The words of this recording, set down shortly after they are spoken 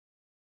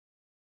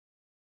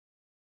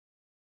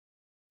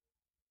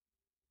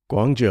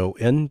Guangzhou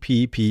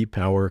NPP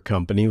Power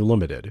Company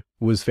Limited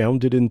was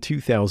founded in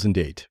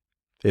 2008.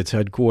 Its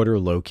headquarters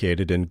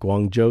located in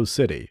Guangzhou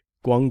City,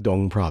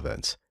 Guangdong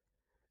Province.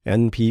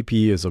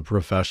 NPP is a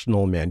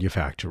professional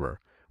manufacturer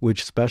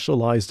which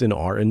specialized in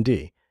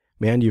R&D,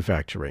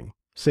 manufacturing,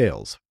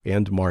 sales,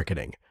 and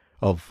marketing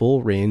of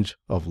full range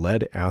of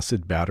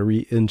lead-acid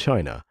battery in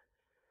China.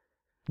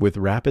 With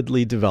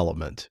rapidly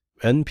development,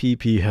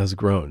 NPP has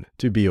grown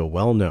to be a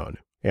well-known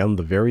and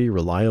the very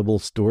reliable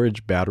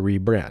storage battery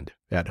brand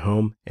at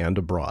home and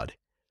abroad.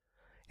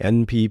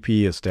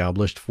 NPP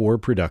established 4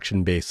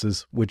 production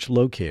bases which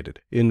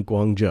located in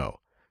Guangzhou,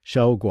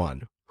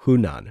 Shaoguan,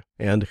 Hunan,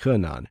 and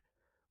Henan.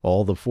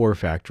 All the 4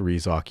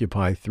 factories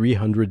occupy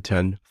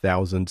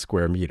 310,000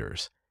 square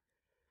meters.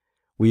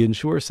 We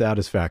ensure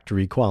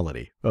satisfactory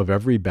quality of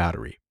every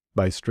battery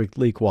by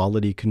strictly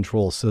quality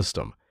control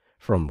system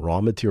from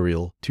raw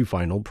material to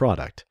final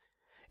product.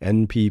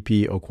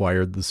 NPP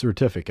acquired the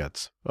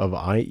certificates of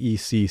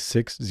IEC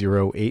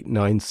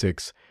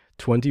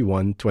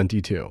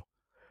 60896-2122,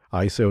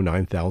 ISO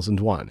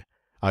 9001,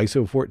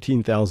 ISO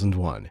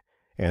 14001,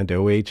 and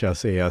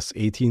OHSAS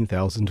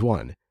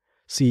 18001,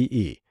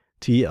 CE,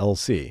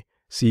 TLC,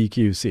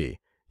 CQC,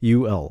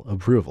 UL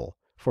approval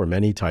for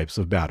many types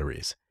of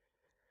batteries.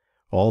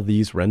 All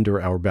these render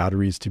our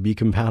batteries to be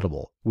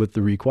compatible with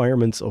the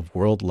requirements of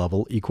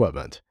world-level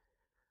equipment.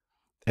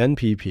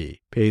 NPP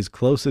pays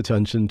close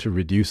attention to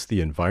reduce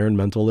the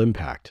environmental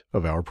impact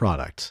of our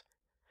products.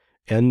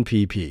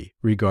 NPP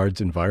regards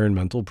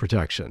environmental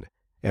protection,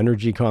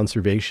 energy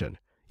conservation,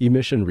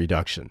 emission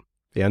reduction,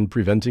 and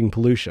preventing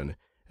pollution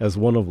as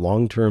one of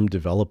long-term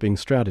developing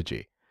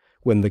strategy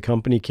when the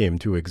company came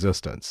to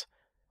existence.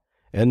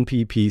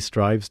 NPP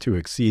strives to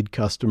exceed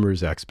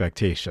customers'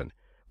 expectation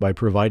by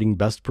providing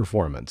best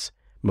performance,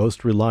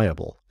 most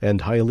reliable,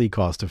 and highly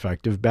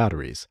cost-effective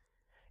batteries,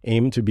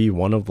 aim to be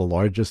one of the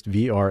largest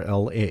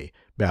VRLA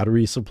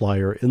battery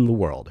supplier in the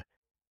world,